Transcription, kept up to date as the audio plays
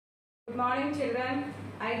Good morning, children.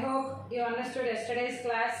 I hope you understood yesterday's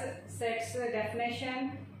class sets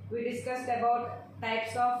definition. We discussed about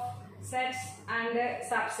types of sets and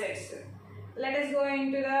subsets. Let us go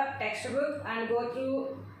into the textbook and go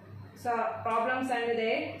through some problems and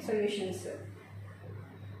their solutions.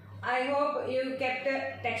 I hope you kept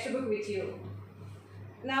a textbook with you.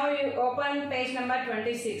 Now you open page number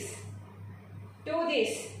 26. Do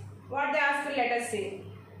this. What they asked, let us see.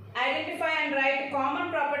 Identify and write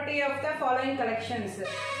common property of the following collections.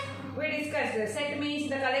 We discussed set means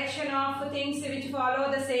the collection of things which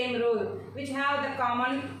follow the same rule, which have the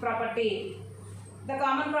common property. The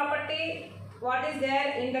common property, what is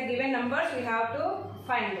there in the given numbers, we have to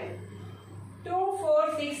find. 2,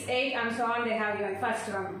 4, 6, 8 and so on they have given. First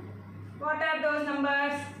one. What are those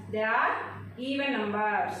numbers? They are even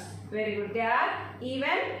numbers. Very good. They are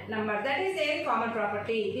even numbers. That is their common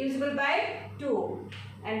property. Divisible by 2.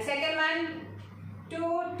 And second one,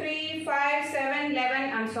 2, 3, 5, 7, 11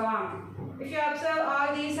 and so on. If you observe,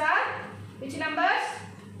 all these are which numbers?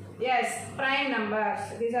 Yes, prime numbers.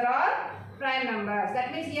 These are all prime numbers.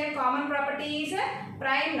 That means here common property is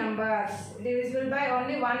prime numbers. Divisible by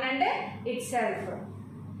only 1 and itself.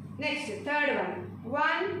 Next, third one.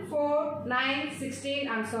 1, 4, 9, 16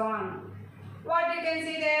 and so on. What you can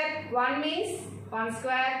see there? 1 means 1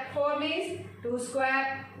 square, 4 means 2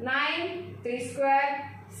 square, 9, 3 square,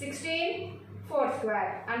 16, 4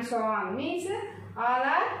 square and so on. Means all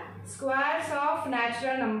are squares of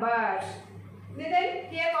natural numbers. Then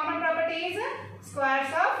here common property is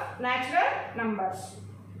squares of natural numbers.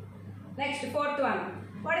 Next, fourth one.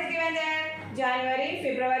 What is given there? January,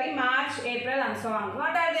 February, March, April and so on.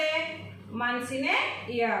 What are they? Months in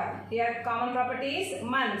a year. Here common property is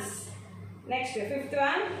months. Next, fifth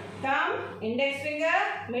one. Thumb, index finger,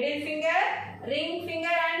 middle finger, ring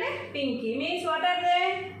finger and pinky. Means what are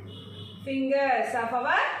they? Fingers of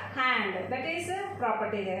our hand. That is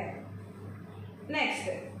property there. Next,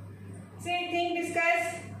 same thing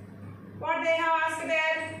discuss. What they have asked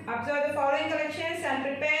there? Observe the following collections and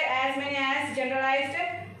prepare as many as generalized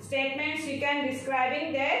statements you can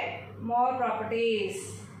describing their more properties.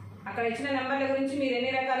 అక్కడ ఇచ్చిన నంబర్ల గురించి మీరు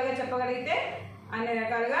ఎన్ని రకాలుగా చెప్పగలిగితే అన్ని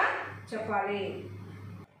రకాలుగా చెప్పాలి.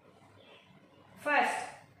 First,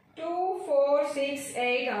 2, 4, 6,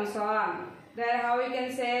 8 and so on. There how you can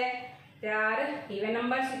say they are even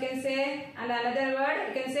numbers you can say, and another word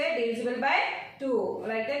you can say divisible by 2.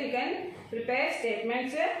 Like that you can prepare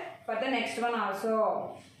statements for the next one also.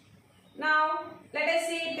 Now let us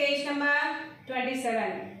see page number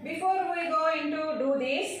 27. Before we go into do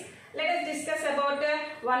this, let us discuss about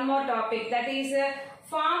one more topic, that is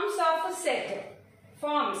forms of set.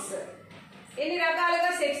 Forms. ఎన్ని రకాలుగా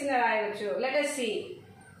sets ని రాయవచ్చు. Let us see.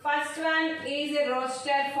 First one is a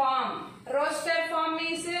roster form. Roster form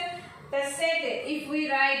means the set if we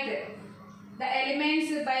write the elements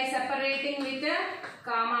by separating with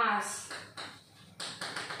commas.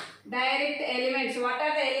 Direct elements. What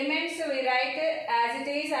are the elements? We write as it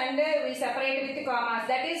is and we separate with commas.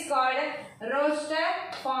 That is called roster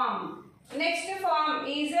form. Next form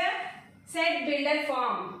is a set builder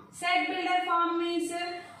form. Set builder form means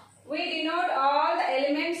we denote all the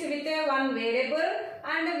elements with one variable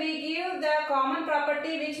and we give the common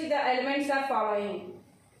property which the elements are following.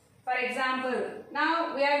 For example, now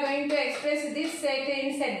we are going to express this set in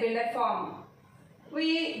set builder form. We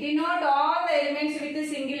denote all the elements with a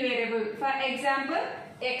single variable. For example,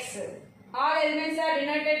 x. All elements are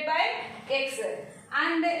denoted by x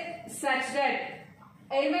and such that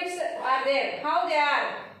elements are there. How they are?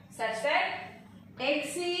 Such that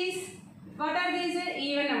x is, what are these?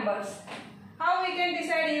 Even numbers. How we can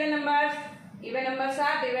decide even numbers? Even numbers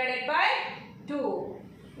are divided by 2.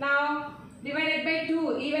 Now divided by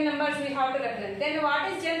 2, even numbers we have to represent. Then what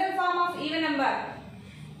is general form of even number?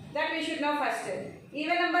 That we should know first.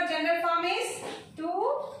 Even number general form is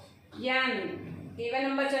 2n. Even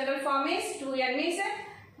number general form is 2n, means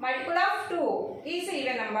multiple of 2 is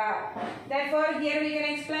even number. Therefore here we can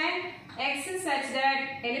explain x is such that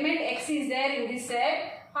element x is there in this set.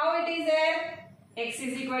 How it is there? X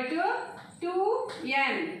is equal to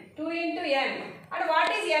 2n. 2 into n. And what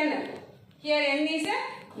is n? Here n is a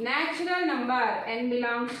natural number. N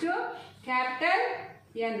belongs to capital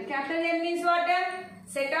N. Capital N means what?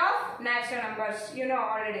 Set of natural numbers. You know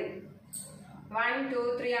already. 1,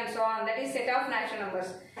 2, 3 and so on. That is set of natural numbers.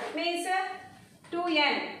 Means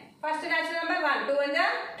 2n. First natural number 1. 2 1 is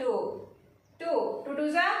 2. 2. 2 2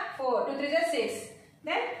 is 4. 2 3 is 6.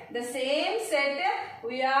 Then the same set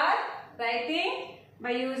we are writing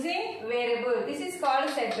by using variable. This is called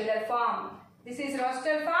set builder form. This is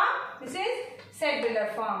roster form. This is set builder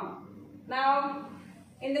form. Now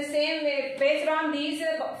In the same way, based on these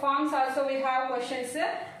forms also we have questions.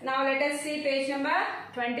 Now let us see page number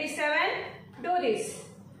 27. Do this.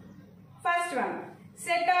 First one.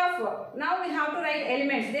 Set of, now we have to write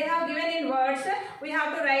elements. They have given in words. We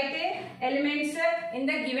have to write elements in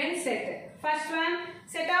the given set. First one,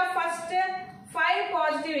 set of first 5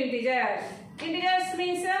 positive integers. Integers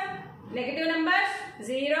means negative numbers,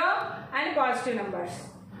 0 and positive numbers.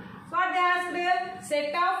 What they asked?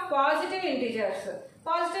 Set of positive integers.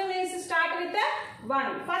 Positive means start with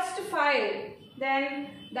 1. First 5. Then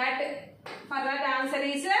that for that answer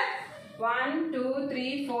is 1, 2,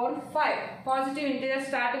 3, 4, 5. Positive integers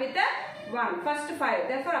start with 1. First 5.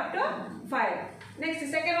 Therefore up to 5. Next,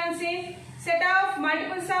 second one, see. Set of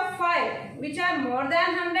multiples of 5 which are more than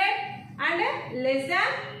 100 and less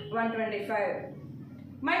than 125.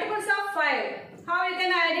 Multiples of 5. How you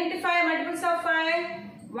can identify multiples of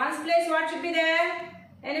 5? Ones place what should be there?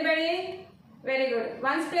 Anybody? Very good.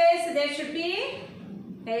 Ones place there should be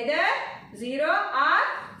either 0 or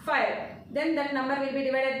 5. Then that number will be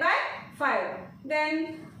divided by 5.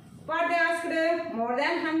 Then what they asked? More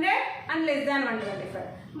than 100 and less than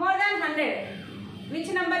 125. More than 100. Which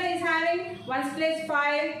number is having ones place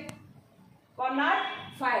 5 or not?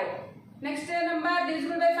 5. Next number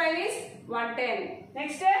divisible by 5 is 110.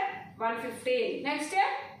 Next 115. Next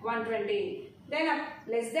 120. Then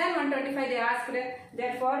less than 125 they asked.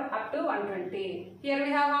 Therefore up to 120. Here we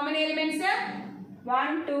have how many elements?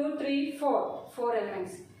 1, 2, 3, 4. 4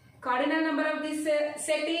 elements. Cardinal number of this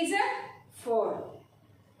set is 4.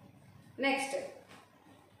 Next.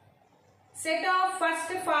 Set of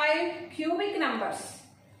first 5 cubic numbers.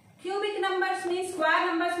 Cubic numbers means square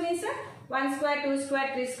numbers means 1 square, 2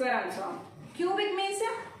 square, 3 square and so on. Cubic means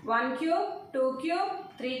 1 cube, 2 cube,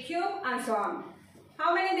 3 cube and so on.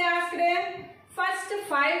 How many they asked? First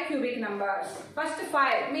 5 cubic numbers. First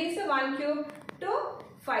 5 means 1 cube to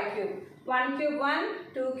 5 cube. 1 cube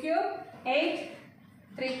 1, 2 cube 8,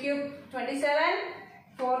 3 cube 27,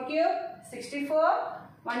 4 cube 64,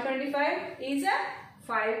 125 is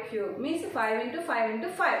 5 cube. Means 5 into 5 into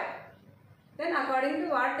 5. Then according to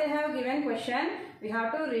what they have given question, we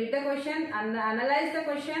have to read the question and analyze the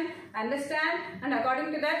question, understand, and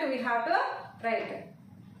according to that we have to write.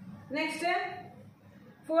 Next,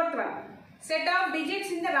 fourth one. Set of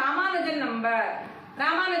digits in the Ramanujan number.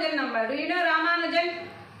 Ramanujan number. Do you know Ramanujan?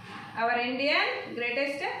 Our Indian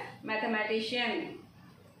greatest mathematician.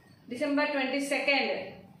 December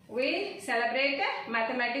 22nd, we celebrate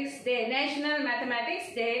Mathematics Day, National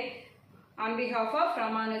Mathematics Day on behalf of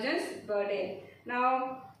Ramanujan's birthday.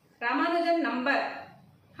 Now, Ramanujan number.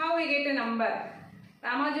 How we get a number?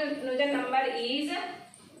 Ramanujan number is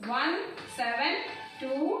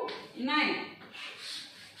 1729.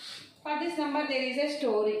 For this number there is a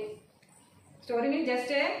story. Story means just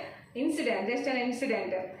an incident.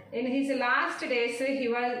 In his last days he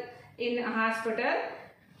was in a hospital.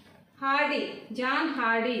 John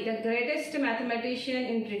Hardy, the greatest mathematician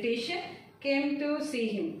in British, came to see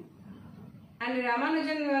him. And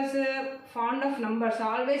Ramanujan was fond of numbers,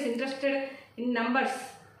 always interested in numbers.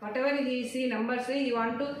 Whatever he see numbers, he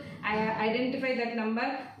want to identify that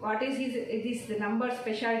number. What is this number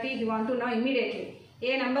specialty? He want to know immediately.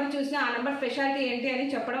 A number choose na number specialty enti ani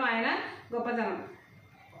cheppadam ayana goppadanam.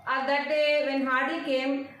 At that day when Hardy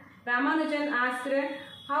came, Ramanujan asked,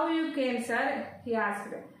 "How you came, sir?" He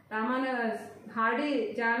asked. John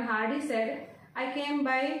Hardy said, "I came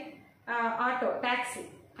by taxi.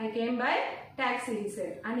 I came by taxi," he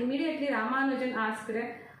said. And immediately Ramanujan asked,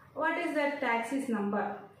 "What is that taxi's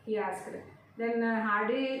number?" he asked. Then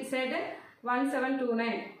Hardy said,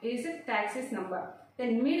 1729 is taxi's number. Then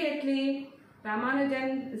immediately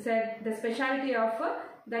Ramanujan said the specialty of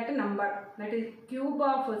that number, that is cube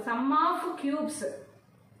of sum of cubes.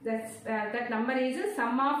 That number is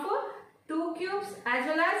sum of 2 cubes as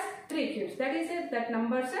well as 3 cubes. That is that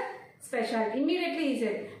number's specialty. Immediately he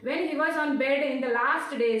said, when he was on bed in the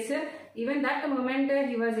last days, even that moment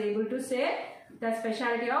he was able to say the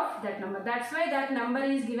specialty of that number. That's why that number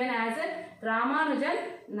is given as a Ramanujan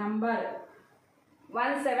number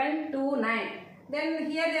 1729. Then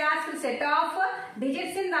here they ask set of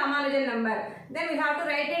digits in Ramanujan number. Then we have to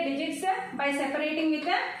write a digits by separating with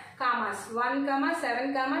commas. 1,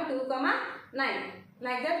 7, 2, 9.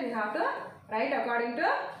 Like that we have to write according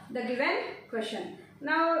to the given question.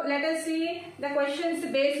 Now let us see the questions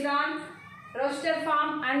based on roster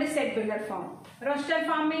form and set builder form. Roster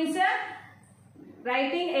form means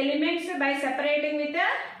writing elements by separating with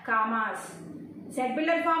commas. Set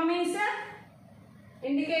builder form means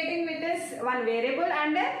indicating with this one variable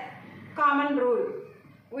and a common rule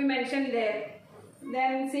we mentioned there.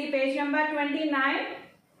 Then see page number 29.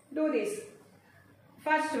 Do this.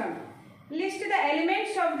 First one, list the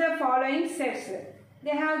elements of the following sets.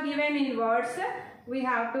 They have given in words. We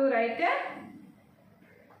have to write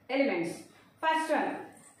elements. First one,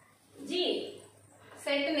 G.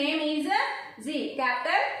 Set name is G,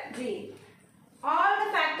 capital G. All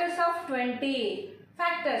the factors of 20.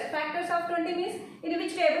 Factors of 20 means in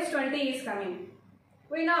which tables 20 is coming.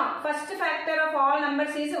 We know first factor of all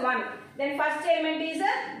numbers is 1. Then first element is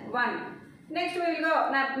 1. Next we will go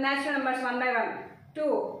natural numbers one by one.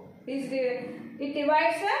 2 is it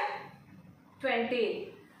divides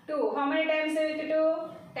 20. 2. How many times with 2?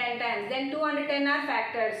 10 times. Then 2 and 10 are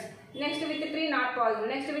factors. Next with 3 not possible.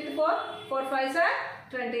 Next with 4. 4 5s are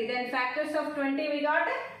 20. Then factors of 20 we got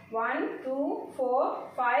 1, 2, 4,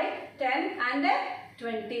 5, 10 and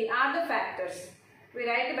 20 are the factors. We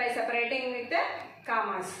write by separating with the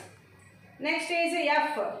commas. Next is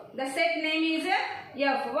F. The set name is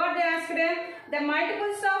F. What they asked? The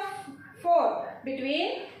multiples of 4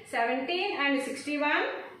 between 17 and 61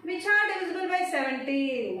 which are divisible by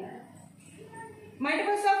 17.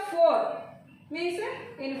 Multiples of 4 means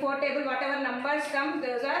in 4 table whatever numbers come,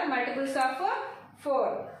 those are multiples of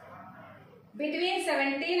 4. Between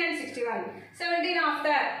 17 and 61. 17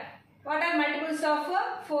 after. What are multiples of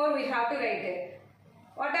 4 we have to write it.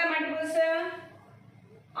 What are multiples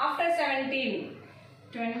after 17?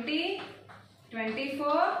 20,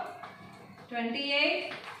 24,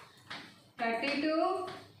 28, 32,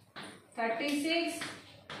 36,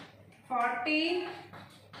 40,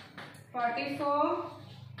 44,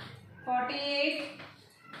 48,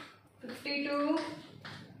 52,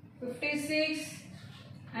 56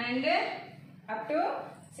 and up to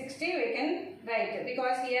 60 we can write,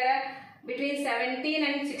 because here between 17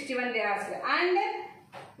 and 61 they asked. And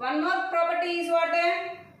one more property is what?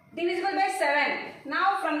 Divisible by 7.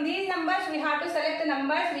 Now from these numbers we have to select the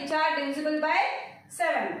numbers which are divisible by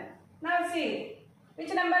 7. Now see,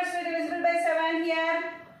 which numbers are divisible by 7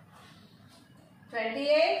 here?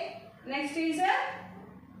 28. Next is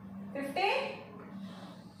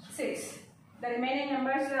 56. The remaining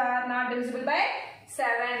numbers are not divisible by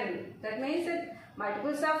 7. That means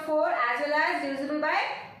multiples of 4 as well as divisible by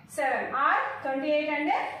 7 are 28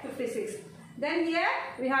 and 56. Then here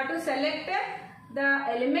we have to select the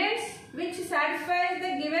elements which satisfies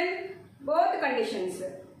the given both conditions.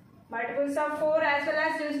 Multiples of 4 as well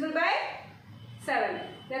as divisible by 7.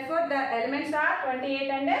 Therefore the elements are 28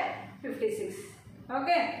 and 56.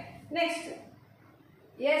 Okay. Next.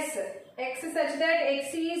 Yes. X such that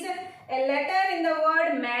X is a letter in the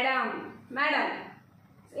word madam. Madam.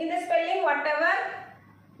 In the spelling whatever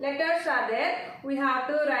letters are there, we have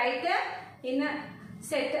to write in a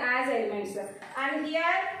set as elements. And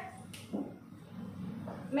here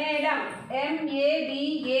madam,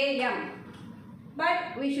 M-A-D-A-M.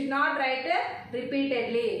 But we should not write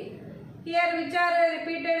repeatedly. Here which are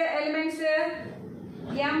repeated elements?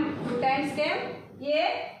 M 2 times came,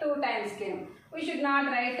 A 2 times came. We should not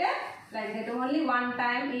write like that. Only one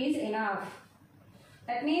time is enough.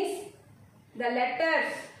 That means the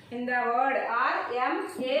letters in the word are M,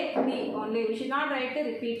 A, D only. We should not write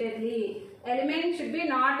repeatedly. Element should be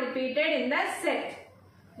not repeated in the set.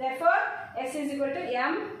 Therefore, S is equal to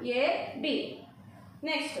M, A, D.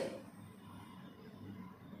 Next.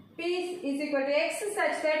 P is equal to X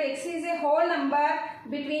such that X is a whole number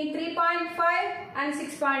between 3.5 and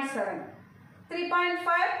 6.7. 3.5,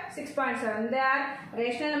 6.7. They are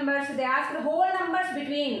rational numbers. They ask the whole numbers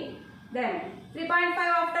between them. 3.5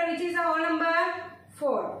 after which is the whole number?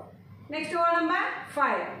 4. Next whole number?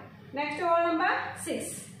 5. Next whole number?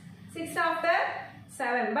 6. 6 after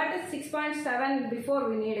 7. But 6.7 before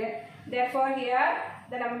we need it. Therefore here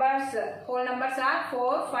the numbers, whole numbers are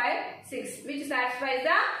 4, 5, 6, which satisfies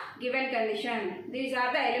the given condition. These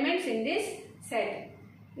are the elements in this set.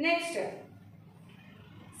 Next.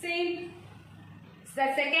 See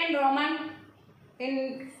the second Roman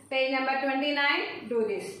in page number 29. Do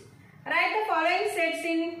this. Write the following sets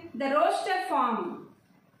in the roster form.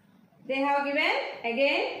 They have given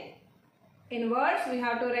again in words. We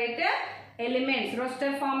have to write elements.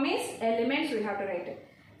 Roster form is elements. We have to write.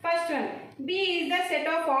 First one, B is the set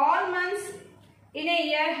of all months in a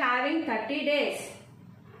year having 30 days.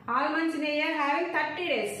 All months in a year having 30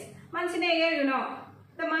 days. Months in a year, you know.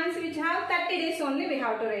 The months which have 30 days only we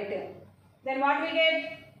have to write. Then what we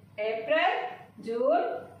get? April,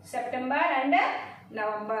 June, September and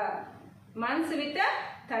November. Months with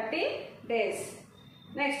 30 days.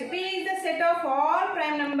 Next, P is the set of all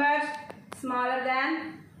prime numbers smaller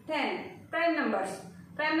than 10. Prime numbers.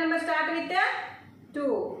 Prime numbers start with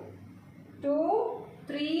 2. 2,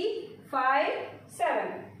 3, 5,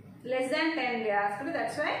 7. Less than 10 they asked.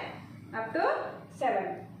 That's why up to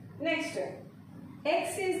 7. Next,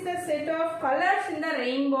 X is the set of colors in the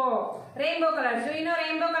rainbow. Rainbow colors. Do you know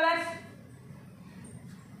rainbow colors?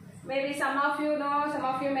 Maybe some of you know, some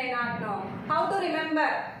of you may not know. How to remember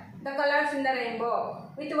the colors in the rainbow?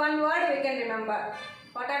 With one word we can remember.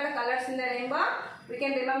 What are the colors in the rainbow? We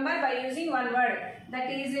can remember by using one word.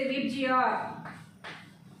 That is Vibgyor.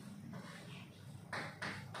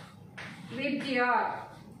 Vibgyor.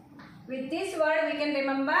 With this word we can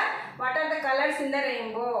remember what are the colors in the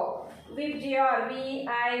rainbow. Vibgyor.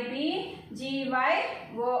 V-I-B-G-Y-O-R.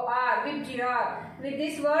 Vibgyor. With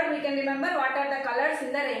this word we can remember what are the colors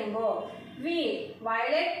in the rainbow. V.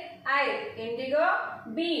 Violet. I. Indigo.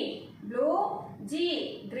 B. Blue.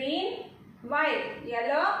 G. Green. Y.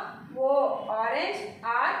 Yellow. O. Orange.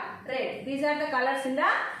 R. Red. These are the colors in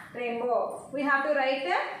the rainbow. We have to write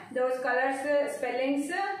those colors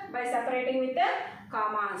spellings by separating with the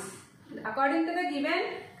commas. According to the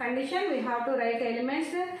given condition, we have to write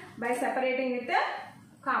elements by separating with the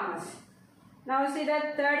commas. Now see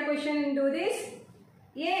the third question. Do this.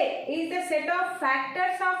 A is the set of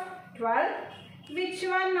factors of 12. Which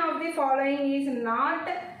one of the following is not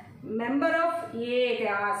member of A? They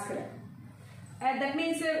asked. That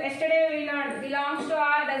means yesterday we learned belongs to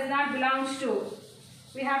or does not belongs to.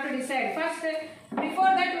 We have to decide. First,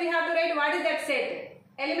 before that we have to write what is that set.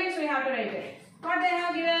 Elements we have to write it. What they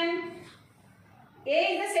have given? A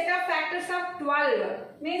is the set of factors of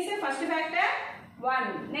 12. Means first factor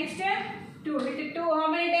 1. Next 2. With 2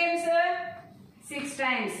 how many times? 6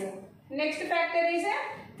 times. Next factor is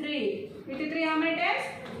 3. With 3 how many times?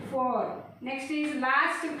 4. Next is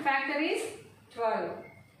last factor is 12.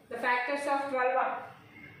 The factors of 12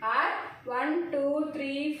 are 1, 2,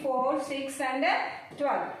 3, 4, 6 and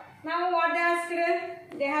 12. Now what they asked?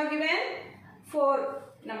 They have given 4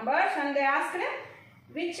 numbers and they asked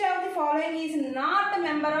which of the following is not a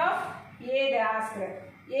member of A? They asked.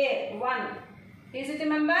 A. 1. Is it a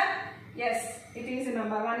member? Yes, it is a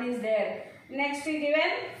member. 1 is there. Next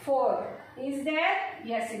given 4. Is there?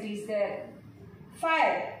 Yes, it is there.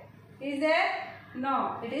 5. Is there?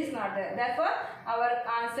 No, it is not there. Therefore, our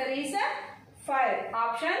answer is 5.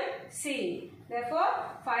 Option C. Therefore,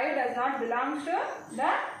 5 does not belong to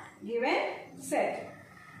the given set.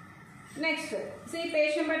 Next, see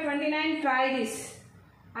page number 29. Try this.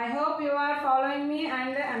 I hope you are following me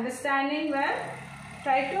and understanding well.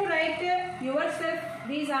 Try to write yourself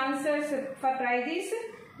these answers for try this.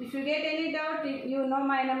 If you get any doubt, you know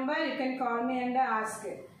my number. You can call me and ask.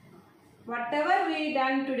 Whatever we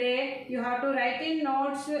done today, you have to write in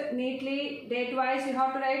notes neatly, date wise you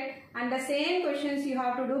have to write, and the same questions you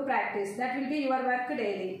have to do practice. That will be your work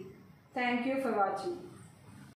daily. Thank you for watching.